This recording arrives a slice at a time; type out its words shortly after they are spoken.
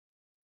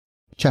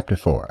Chapter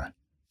 4.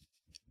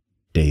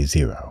 Day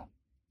 0.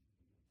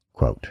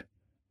 Quote,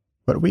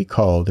 "What we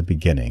call the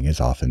beginning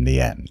is often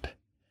the end,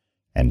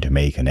 and to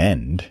make an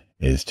end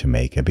is to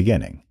make a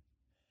beginning.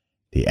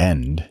 The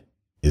end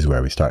is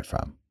where we start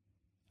from."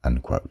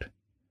 Unquote.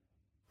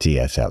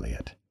 T.S.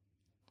 Eliot.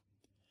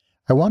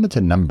 I wanted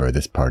to number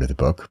this part of the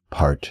book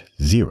Part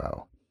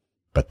 0,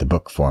 but the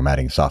book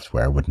formatting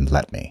software wouldn't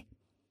let me.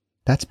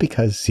 That's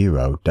because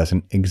 0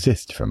 doesn't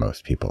exist for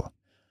most people.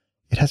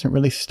 It hasn't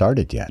really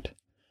started yet.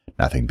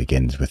 Nothing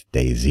begins with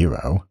day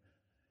 0.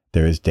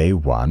 There is day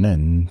 1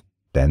 and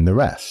then the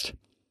rest.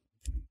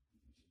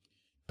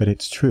 But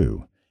it's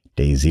true,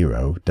 day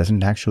 0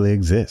 doesn't actually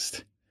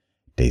exist.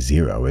 Day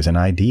 0 is an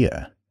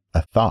idea,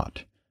 a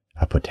thought,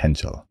 a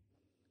potential.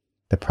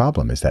 The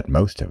problem is that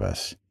most of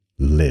us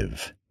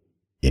live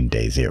in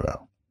day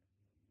 0.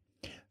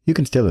 You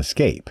can still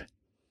escape.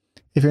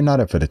 If you're not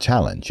up for the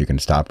challenge, you can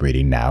stop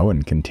reading now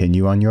and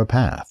continue on your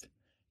path,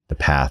 the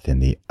path in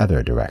the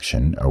other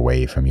direction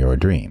away from your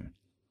dream.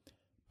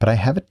 But I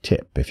have a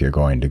tip if you're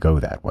going to go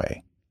that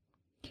way.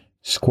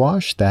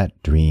 Squash that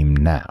dream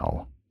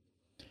now.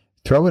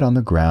 Throw it on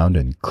the ground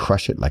and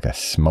crush it like a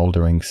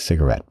smoldering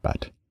cigarette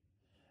butt.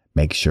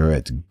 Make sure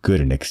it's good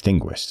and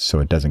extinguished so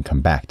it doesn't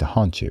come back to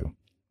haunt you.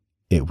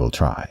 It will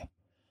try.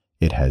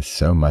 It has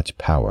so much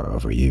power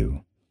over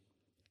you.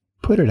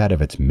 Put it out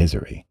of its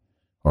misery,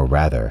 or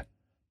rather,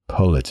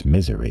 pull its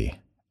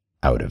misery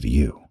out of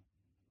you.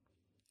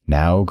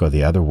 Now go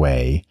the other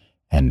way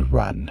and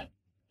run.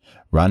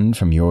 Run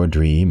from your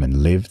dream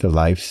and live the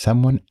life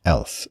someone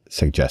else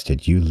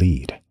suggested you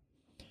lead.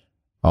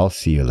 I'll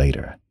see you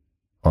later.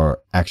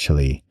 Or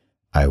actually,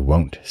 I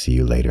won't see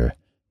you later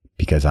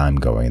because I'm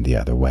going the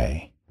other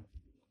way.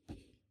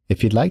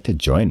 If you'd like to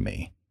join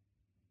me,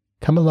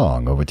 come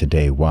along over to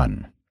day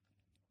 1,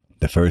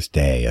 the first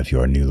day of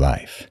your new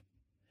life,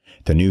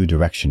 the new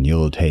direction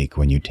you'll take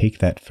when you take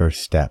that first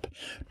step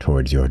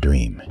towards your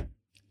dream.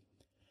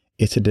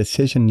 It's a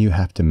decision you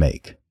have to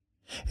make.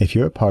 If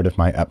you're a part of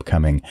my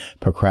upcoming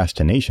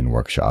procrastination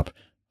workshop,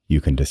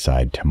 you can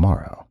decide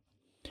tomorrow.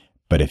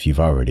 But if you've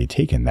already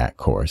taken that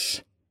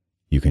course,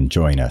 you can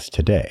join us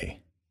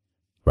today,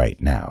 right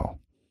now.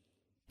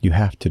 You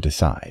have to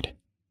decide.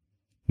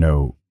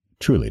 No,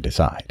 truly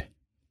decide.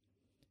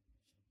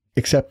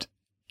 Except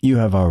you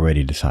have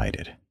already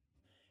decided.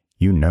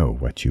 You know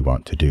what you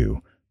want to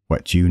do,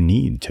 what you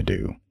need to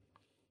do.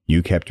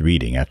 You kept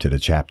reading after the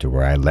chapter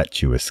where I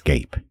let you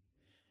escape.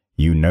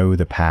 You know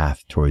the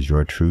path towards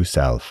your true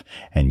self,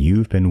 and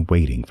you've been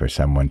waiting for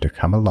someone to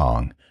come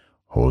along,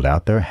 hold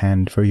out their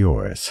hand for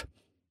yours,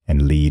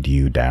 and lead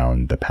you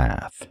down the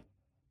path.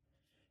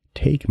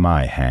 Take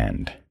my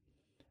hand.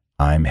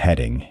 I'm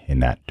heading in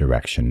that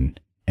direction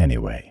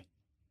anyway.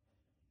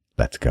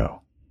 Let's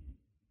go.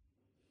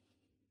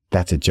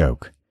 That's a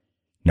joke.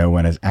 No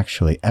one has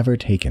actually ever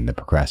taken the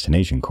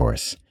procrastination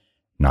course,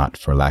 not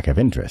for lack of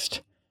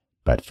interest,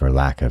 but for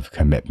lack of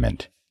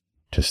commitment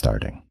to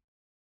starting.